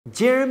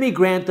Jeremy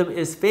Grantham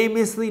is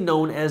famously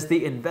known as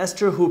the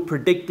investor who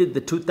predicted the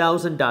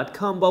 2000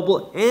 dot-com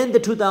bubble and the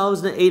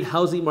 2008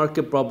 housing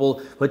market bubble,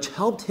 which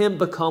helped him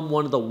become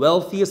one of the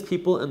wealthiest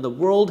people in the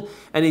world.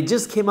 And he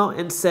just came out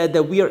and said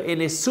that we are in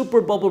a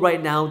super bubble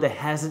right now that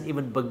hasn't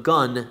even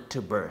begun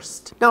to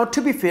burst. Now,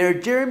 to be fair,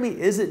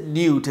 Jeremy isn't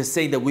new to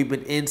saying that we've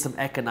been in some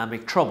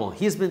economic trouble.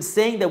 He's been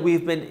saying that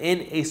we've been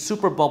in a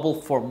super bubble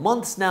for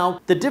months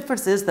now. The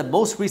difference is that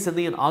most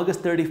recently on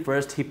August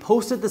 31st, he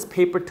posted this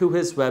paper to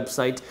his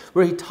website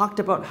where he talked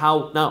about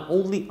how not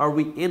only are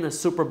we in a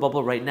super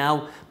bubble right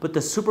now, but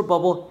the super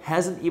bubble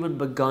hasn't even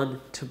begun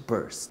to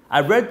burst. I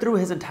read through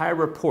his entire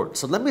report,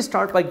 so let me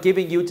start by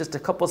giving you just a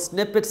couple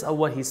snippets of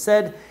what he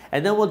said,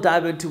 and then we'll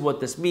dive into what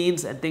this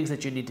means and things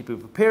that you need to be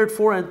prepared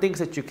for and things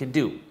that you can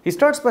do. He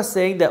starts by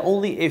saying that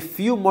only a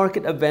few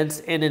market events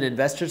in an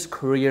investor's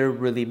career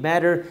really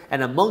matter,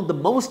 and among the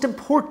most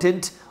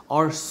important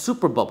are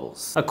super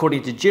bubbles.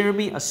 According to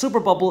Jeremy, a super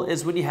bubble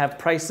is when you have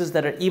prices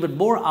that are even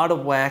more out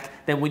of whack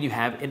than when you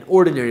have an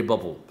ordinary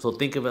bubble. So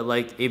think of it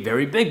like a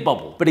very big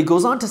bubble. But he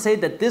goes on to say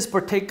that this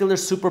particular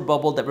super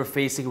bubble that we're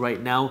facing right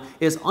now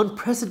is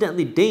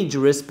unprecedentedly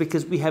dangerous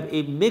because we have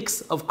a mix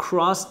of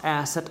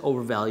cross-asset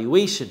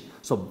overvaluation.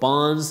 So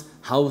bonds,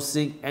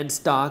 housing, and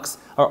stocks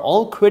are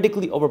all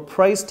critically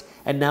overpriced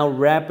and now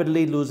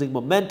rapidly losing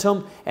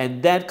momentum,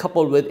 and that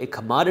coupled with a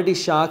commodity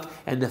shock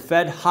and the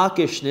Fed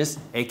hawkishness,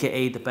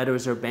 aka the Federal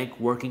Reserve Bank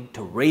working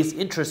to raise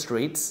interest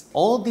rates,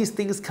 all these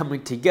things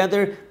coming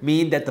together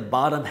mean that the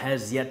bottom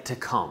has yet to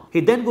come.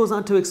 He then goes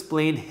on to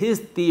explain his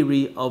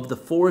theory of the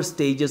 4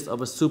 stages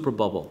of a super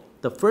bubble.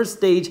 The first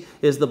stage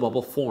is the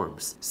bubble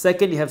forms.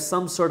 Second, you have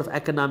some sort of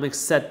economic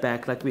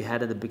setback like we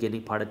had in the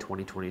beginning part of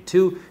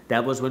 2022.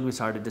 That was when we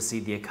started to see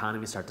the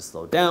economy start to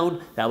slow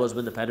down. That was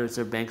when the Federal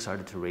Reserve Bank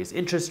started to raise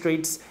interest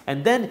rates.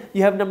 And then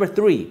you have number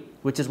 3,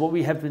 which is what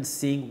we have been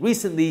seeing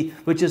recently,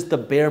 which is the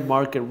bear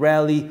market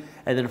rally.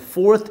 And then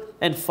fourth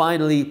and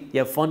finally, you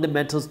have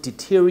fundamentals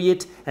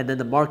deteriorate and then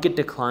the market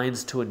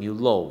declines to a new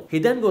low. He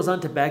then goes on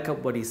to back up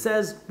what he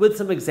says with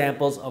some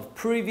examples of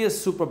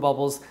previous super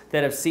bubbles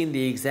that have seen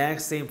the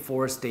exact same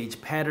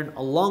 4-stage pattern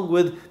along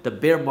with the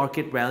bear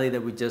market rally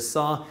that we just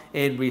saw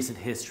in recent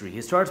history.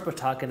 He starts by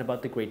talking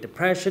about the Great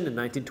Depression in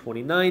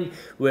 1929,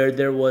 where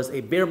there was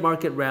a bear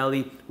market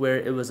rally where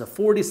it was a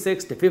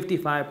 46 to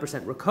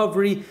 55%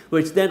 recovery,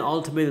 which then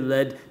ultimately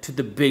led to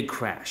the big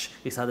crash.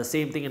 We saw the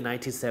same thing in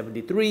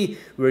 1973,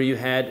 where you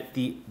had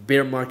the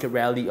bear market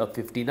rally of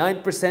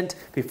 59%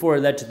 before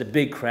it led to the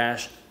big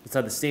crash. We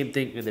saw the same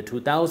thing in the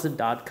 2000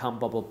 dot-com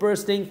bubble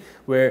bursting,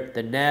 where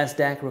the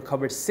NASDAQ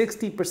recovered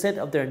 60%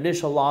 of their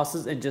initial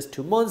losses in just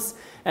 2 months.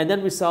 And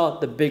then we saw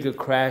the bigger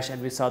crash,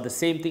 and we saw the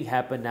same thing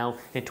happen now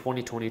in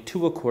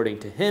 2022, according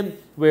to him,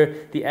 where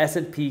the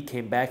S&P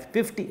came back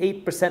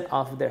 58%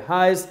 off of their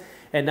highs.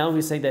 And now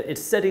he's saying that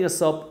it's setting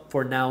us up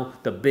for now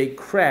the big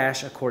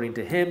crash, according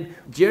to him.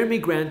 Jeremy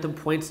Grantham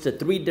points to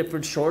 3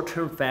 different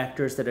short-term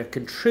factors that are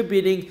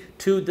contributing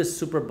to the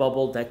super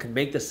bubble that can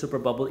make the super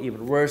bubble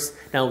even worse.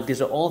 Now,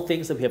 these are all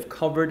things that we have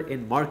covered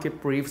in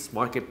Market Briefs.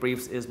 Market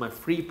Briefs is my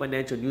free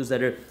financial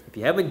newsletter. If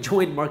you haven't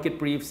joined Market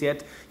Briefs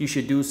yet, you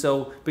should do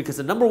so, because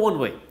the number 1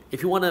 way,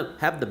 if you want to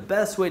have the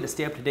best way to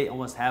stay up to date on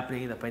what's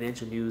happening in the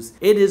financial news,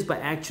 it is by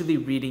actually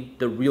reading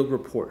the real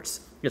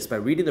reports. It's by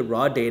reading the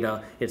raw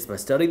data, it's by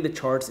studying the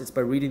charts, it's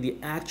by reading the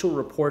actual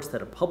reports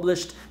that are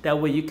published. That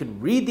way you can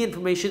read the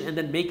information and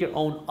then make your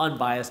own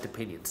unbiased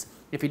opinions.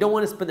 If you don't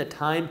want to spend the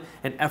time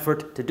and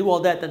effort to do all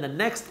that, then the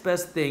next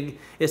best thing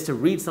is to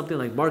read something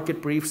like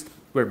Market Briefs,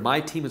 where my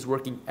team is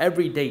working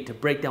every day to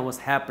break down what's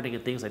happening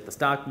in things like the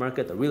stock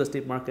market, the real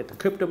estate market, the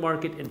crypto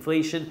market,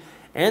 inflation,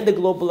 and the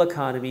global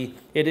economy.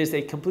 It is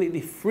a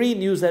completely free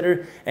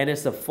newsletter, and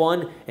it's a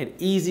fun and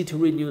easy to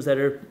read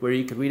newsletter where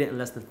you can read it in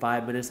less than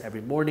 5 minutes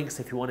every morning.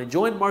 So if you want to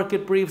join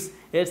Market Briefs,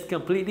 it's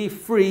completely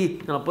free,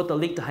 and I'll put the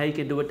link to how you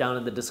can do it down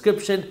in the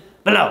description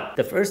below.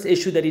 The first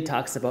issue that he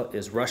talks about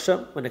is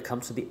Russia when it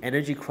comes to the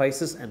energy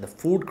crisis and the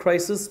food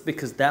crisis,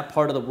 because that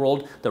part of the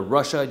world, the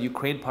Russia and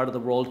Ukraine part of the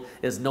world,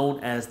 is known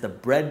as the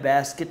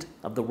breadbasket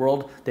of the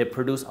world. They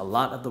produce a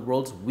lot of the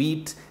world's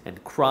wheat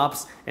and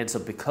crops, and so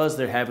because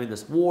they're having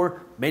this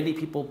war, many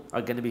people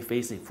are going to be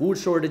facing food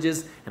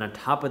shortages, and on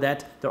top of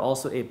that, they're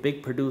also a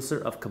big producer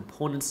of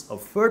components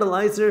of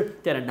fertilizer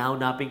that are now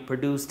not being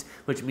produced,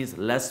 which means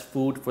less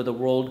food for the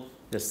world.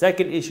 The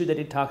second issue that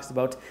he talks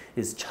about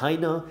is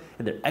China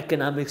and their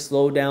economic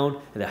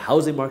slowdown and the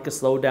housing market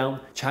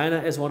slowdown.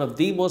 China is one of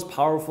the most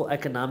powerful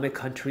economic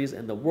countries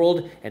in the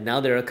world, and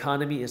now their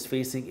economy is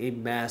facing a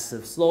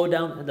massive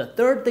slowdown. And the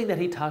third thing that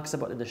he talks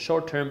about in the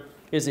short term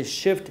is a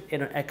shift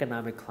in our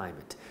economic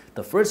climate.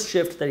 The first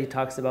shift that he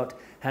talks about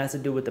has to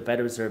do with the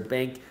Federal Reserve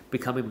Bank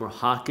becoming more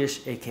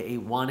hawkish, aka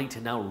wanting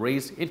to now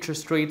raise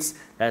interest rates.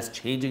 That's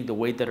changing the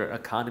way that our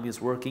economy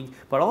is working,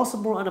 but also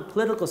more on a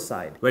political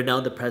side, where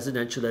now the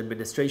presidential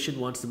administration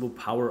wants to move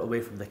power away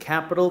from the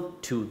capital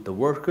to the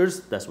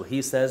workers. That's what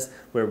he says,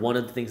 where one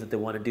of the things that they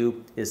want to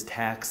do is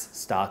tax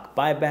stock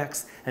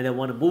buybacks, and they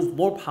want to move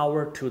more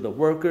power to the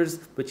workers,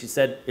 which he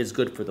said is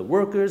good for the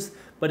workers,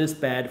 but is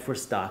bad for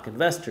stock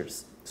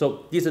investors.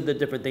 So these are the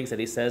different things that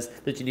he says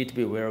that you need to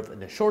be aware of in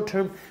the short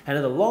term. And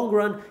in the long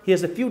run, he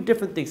has a few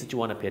different things that you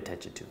want to pay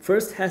attention to.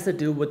 First has to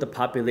do with the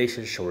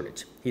population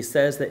shortage. He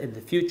says that in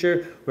the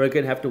future, we're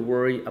going to have to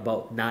worry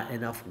about not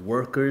enough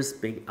workers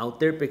being out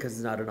there because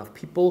there's not enough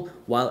people,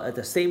 while at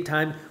the same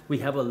time, we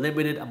have a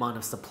limited amount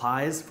of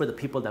supplies for the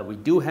people that we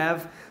do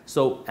have.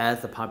 So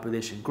as the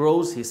population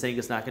grows, he's saying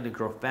it's not going to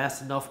grow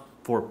fast enough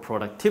for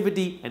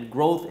productivity and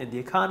growth in the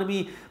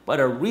economy, but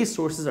our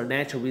resources, our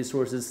natural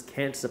resources,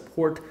 can't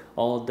support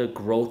all the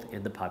growth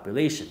in the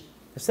population.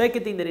 The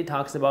second thing that he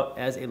talks about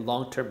as a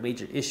long-term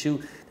major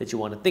issue that you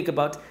want to think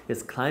about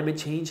is climate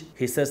change.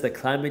 He says that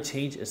climate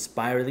change is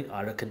spiraling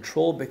out of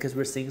control because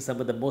we're seeing some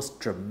of the most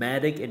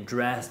dramatic and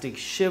drastic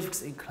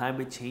shifts in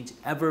climate change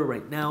ever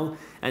right now.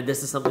 And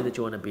this is something that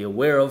you want to be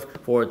aware of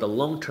for the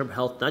long-term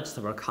health, not just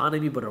of our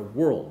economy, but our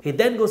world. He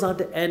then goes on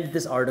to end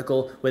this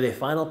article with a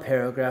final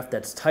paragraph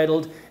that's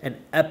titled "An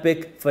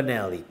Epic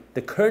Finale.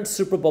 The current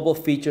super bubble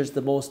features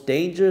the most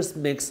dangerous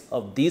mix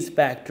of these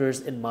factors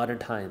in modern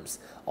times.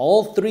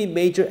 All three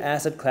major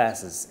asset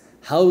classes,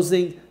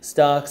 housing,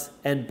 stocks,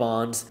 and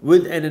bonds,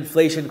 with an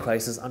inflation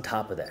crisis on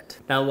top of that."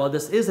 Now, while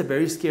this is a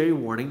very scary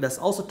warning, let's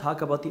also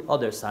talk about the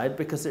other side,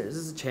 because there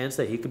is a chance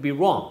that he could be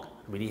wrong.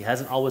 I mean, he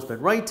hasn't always been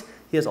right.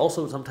 He has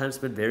also sometimes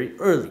been very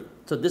early.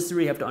 So this is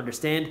where you have to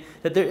understand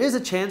that there is a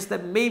chance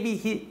that maybe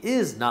he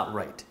is not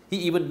right. He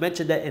even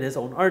mentioned that in his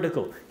own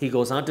article. He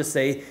goes on to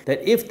say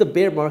that if the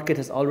bear market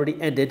has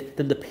already ended,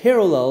 then the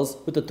parallels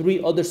with the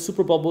three other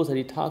super bubbles that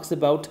he talks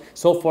about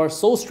so far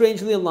so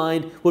strangely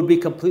aligned would be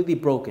completely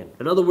broken.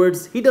 In other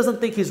words, he doesn't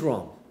think he's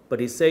wrong. But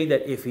he's saying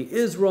that if he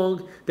is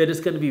wrong, that it's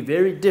going to be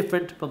very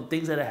different from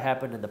things that have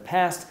happened in the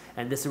past.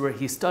 And this is where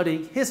he's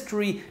studying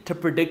history to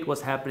predict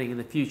what's happening in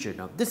the future.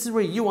 Now, this is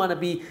where you want to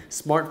be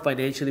smart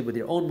financially with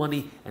your own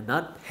money and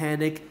not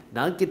panic,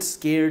 not get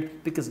scared,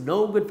 because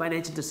no good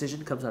financial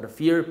decision comes out of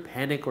fear,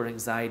 panic, or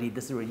anxiety.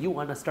 This is where you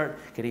want to start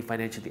getting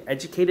financially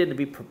educated and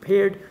be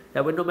prepared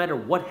that way no matter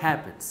what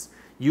happens,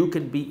 you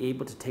can be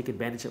able to take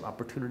advantage of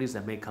opportunities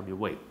that may come your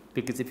way.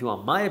 Because if you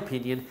want my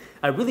opinion,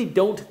 I really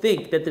don't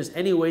think that there's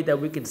any way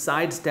that we can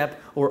sidestep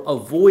or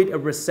avoid a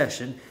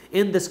recession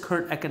in this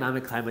current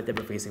economic climate that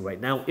we're facing right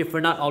now if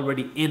we're not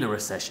already in a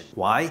recession.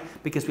 Why?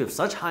 Because we have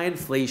such high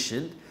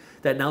inflation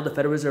that now the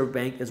Federal Reserve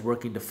Bank is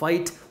working to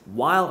fight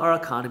while our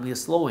economy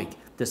is slowing.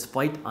 This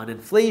fight on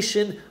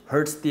inflation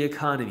hurts the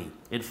economy.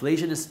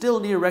 Inflation is still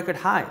near record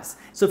highs.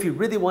 So if you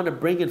really want to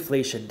bring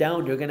inflation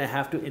down, you're going to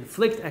have to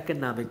inflict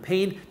economic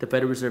pain. The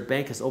Federal Reserve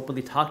Bank has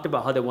openly talked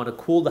about how they want to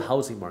cool the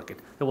housing market,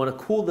 they want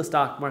to cool the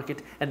stock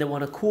market, and they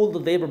want to cool the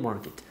labor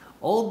market.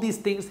 All these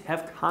things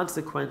have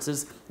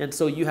consequences, and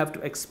so you have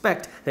to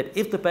expect that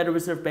if the Federal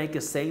Reserve Bank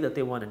is saying that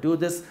they want to do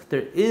this,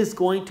 there is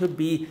going to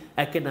be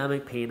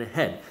economic pain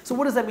ahead. So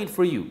what does that mean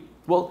for you?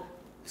 Well,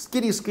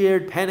 getting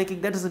scared,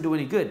 panicking, that doesn't do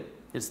any good.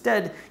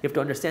 Instead, you have to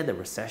understand that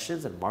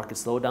recessions and market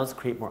slowdowns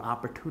create more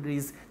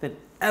opportunities than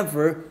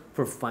ever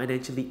for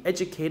financially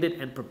educated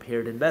and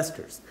prepared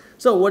investors.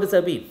 So what does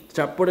that mean?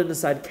 Start putting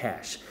aside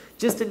cash,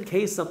 just in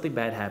case something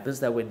bad happens.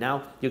 That way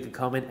now you can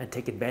come in and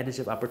take advantage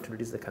of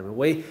opportunities that come your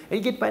way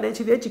and get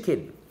financially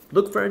educated.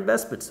 Look for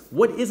investments.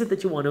 What is it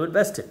that you want to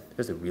invest in?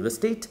 Is it real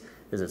estate?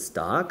 Is it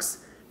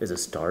stocks? Is it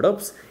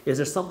startups? Is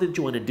there something that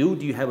you want to do?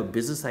 Do you have a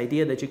business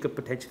idea that you could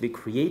potentially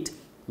create?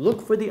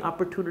 Look for the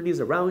opportunities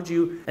around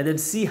you and then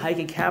see how you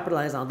can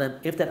capitalize on them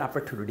if that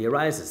opportunity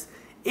arises.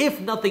 If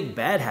nothing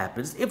bad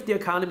happens, if the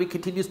economy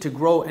continues to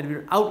grow and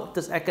we're out of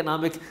this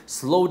economic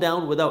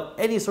slowdown without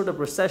any sort of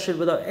recession,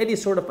 without any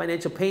sort of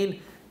financial pain,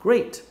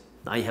 great.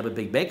 Now you have a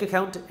big bank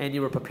account and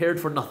you were prepared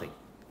for nothing.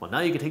 Well,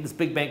 now you can take this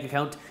big bank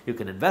account, you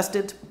can invest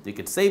it, you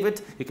can save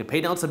it, you can pay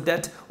down some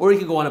debt, or you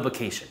can go on a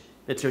vacation.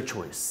 It's your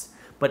choice.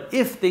 But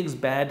if things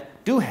bad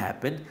do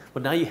happen,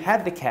 well, now you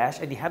have the cash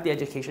and you have the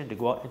education to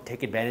go out and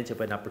take advantage of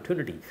an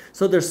opportunity.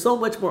 So there's so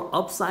much more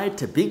upside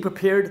to being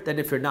prepared than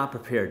if you're not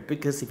prepared.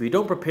 Because if you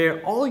don't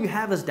prepare, all you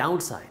have is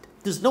downside.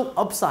 There's no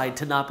upside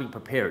to not being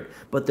prepared,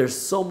 but there's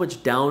so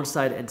much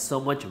downside and so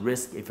much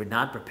risk if you're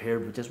not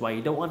prepared, which is why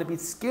you don't want to be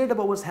scared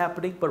about what's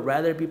happening, but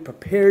rather be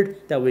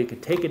prepared. That way you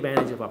can take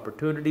advantage of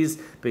opportunities,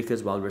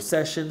 because while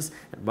recessions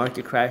and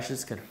market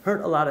crashes can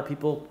hurt a lot of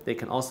people, they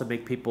can also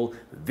make people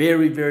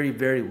very, very,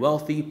 very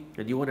wealthy,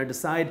 and you want to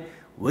decide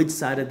which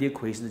side of the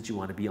equation that you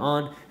want to be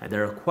on, and that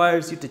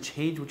requires you to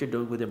change what you're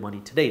doing with your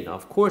money today. Now,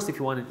 of course, if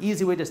you want an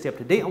easy way to stay up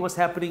to date on what's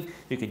happening,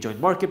 you can join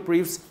Market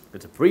Briefs.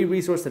 It's a free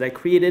resource that I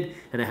created,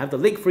 and I have the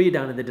link for you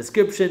down in the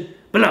description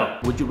below.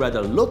 Would you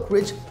rather look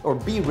rich or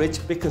be rich?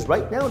 Because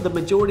right now, the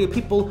majority of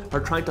people are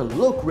trying to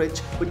look rich,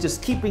 which is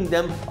keeping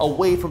them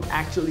away from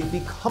actually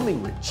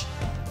becoming rich.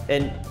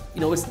 And,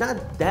 you know, it's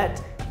not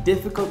that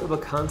difficult of a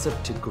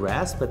concept to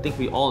grasp. I think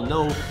we all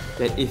know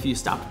that if you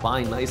stopped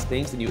buying nice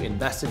things and you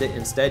invested it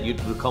instead, you'd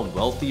become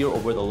wealthier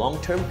over the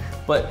long term.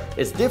 But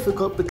it's difficult because